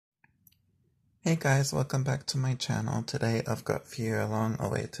Hey guys, welcome back to my channel. Today I've got for you a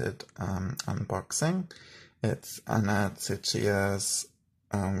long-awaited unboxing. It's Anna Tsuchiya's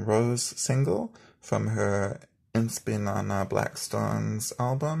Rose single from her Inspinana Blackstones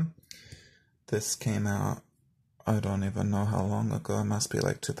album. This came out, I don't even know how long ago. It must be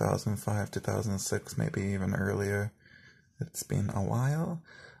like 2005, 2006, maybe even earlier. It's been a while.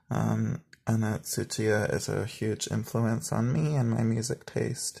 Anna Tsuchiya is a huge influence on me and my music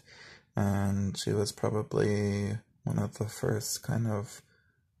taste. And she was probably one of the first kind of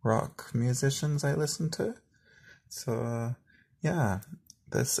rock musicians I listened to. So, yeah,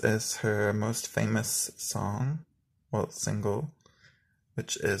 this is her most famous song, well, single,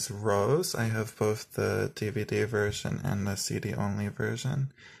 which is Rose. I have both the DVD version and the CD-only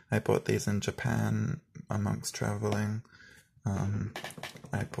version. I bought these in Japan amongst traveling.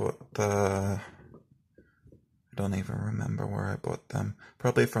 I bought I don't even remember where I bought them.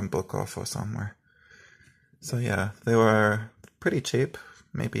 Probably from Book Off or somewhere. So yeah, they were pretty cheap.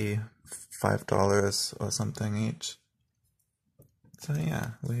 Maybe $5 or something each. So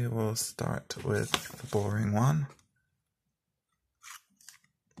yeah, we will start with the boring one.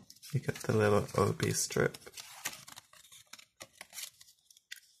 You get the little OB strip. It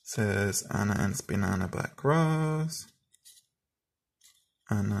says Anna Inspinana Black Rose.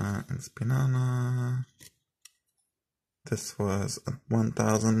 Anna Inspinana. This was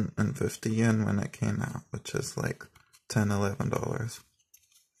 1,050 yen when it came out, which is like $10–11.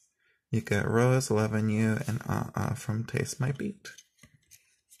 You get Rose, Lovin You, and from Taste My Beat.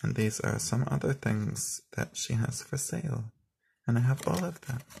 And these are some other things that she has for sale. And I have all of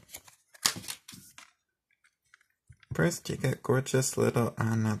them. First, you get gorgeous little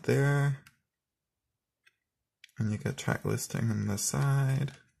Anna there. And you get track listing on the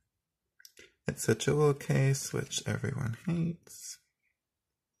side. It's a jewel case, which everyone hates.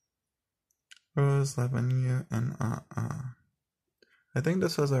 Rose, Lovin You, and I think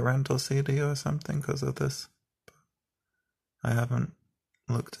this was a rental CD or something because of this. I haven't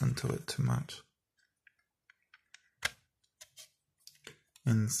looked into it too much.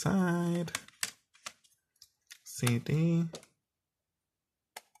 Inside, CD.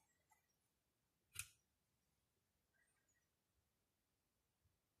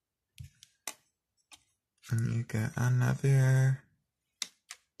 And you get Anna there,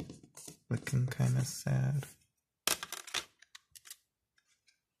 looking kind of sad.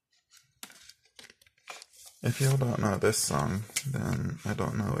 If you don't know this song, then I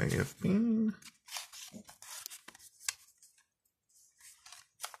don't know where you've been.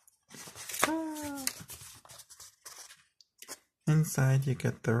 Inside you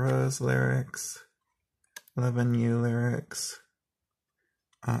get the Rose lyrics, Lovin' You lyrics,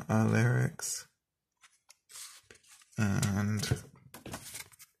 lyrics, and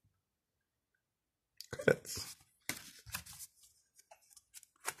credits.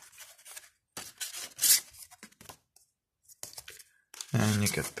 And you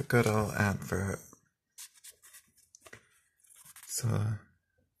get the good old advert. So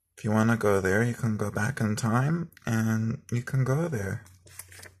if you want to go there, you can go back in time and you can go there.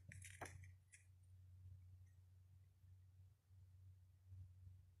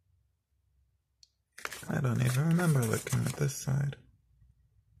 I don't even remember looking at this side.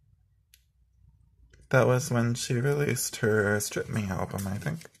 That was when she released her Strip Me album, I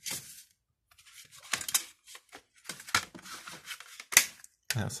think.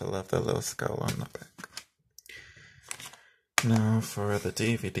 I also love the little skull on the back. Now for the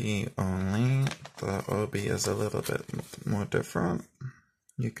DVD only, the OB is a little bit more different.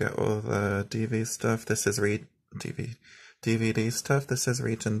 You get all the DV stuff. This is DVD stuff. This is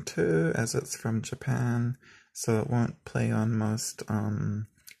region 2 as it's from Japan, so it won't play on most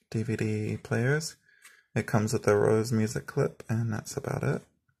DVD players. It comes with a Rose music clip, and that's about it.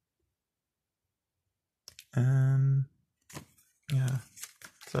 And yeah,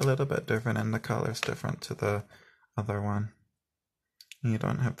 it's a little bit different, and the color's different to the other one. You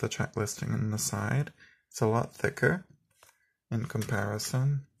don't have the track listing on the side. It's a lot thicker in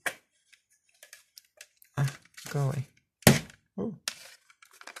comparison. Go away. Oh,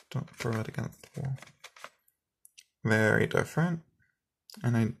 don't throw it against the wall. Very different,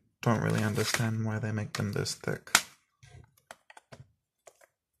 and I don't really understand why they make them this thick.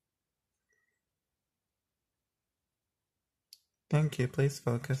 Thank you, please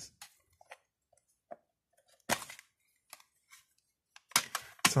focus.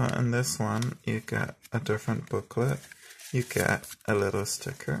 So in this one, you get a different booklet. You get a little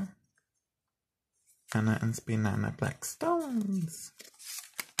sticker. Anna Inspinana Blackstones,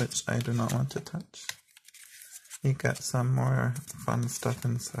 which I do not want to touch. You get some more fun stuff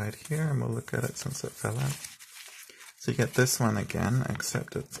inside here, and we'll look at it since it fell out. So you get this one again,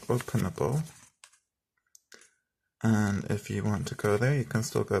 except it's openable. And if you want to go there, you can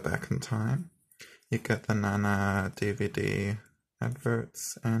still go back in time. You get the Nana DVD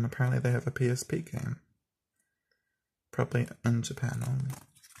adverts, and apparently they have a PSP game. Probably in Japan only.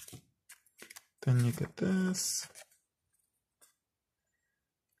 Then you get this.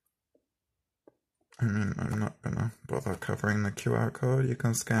 I mean, I'm not gonna bother covering the QR code. You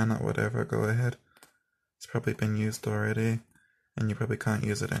can scan it, whatever, go ahead. It's probably been used already, and you probably can't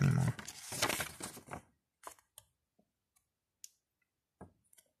use it anymore.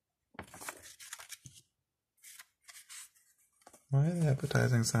 Why are they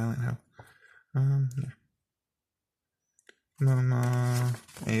advertising Silent Hill? Yeah. Momo,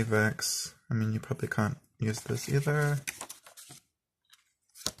 Avex. I mean, you probably can't use this either.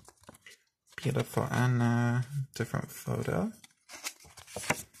 Beautiful Anna, different photo.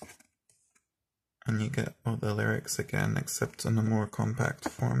 And you get all the lyrics again, except in a more compact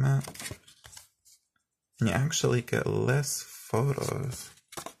format. And you actually get less photos,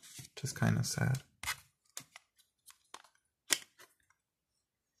 which is kind of sad.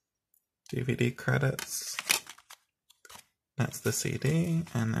 DVD credits. That's the CD,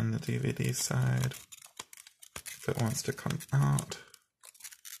 and then the DVD side, if it wants to come out.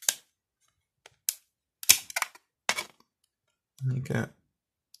 And you get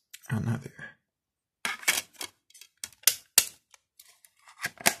another.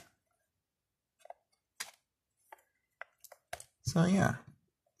 So yeah,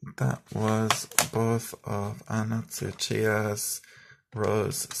 that was both of Anna Tsuchiya's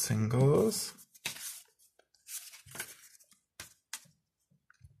Rose singles.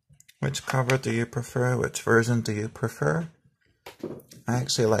 Which cover do you prefer? Which version do you prefer? I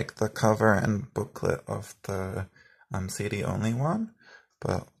actually like the cover and booklet of the CD only one,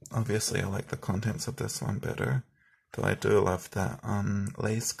 but obviously I like the contents of this one better. Though I do love that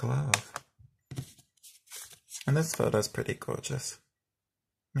lace glove. And this photo is pretty gorgeous.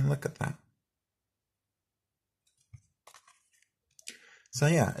 I mean, look at that. So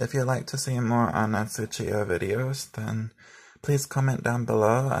yeah, if you'd like to see more Anna Tsuchiya videos, then please comment down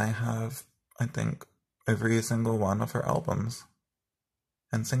below. I have, I think, every single one of her albums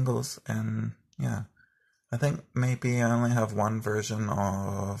and singles, and yeah. I think maybe I only have one version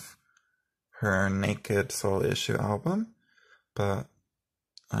of her Naked Soul Issue album, but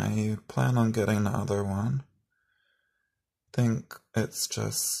I plan on getting the other one. I think it's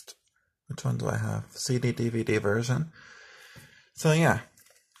just, which one do I have? CD DVD version. So yeah.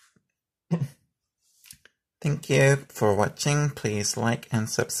 Thank you for watching. Please like and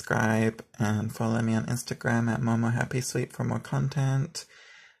subscribe, and follow me on Instagram at MomoHappySweet for more content.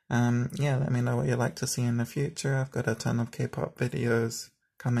 Yeah, let me know what you'd like to see in the future. I've got a ton of K-pop videos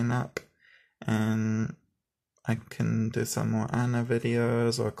coming up, and I can do some more Anna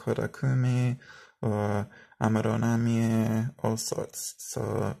videos, or Korakumi, or Amuro, all sorts.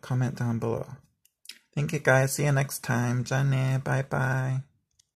 So comment down below. Thank you guys. See you next time. Jane. Bye bye.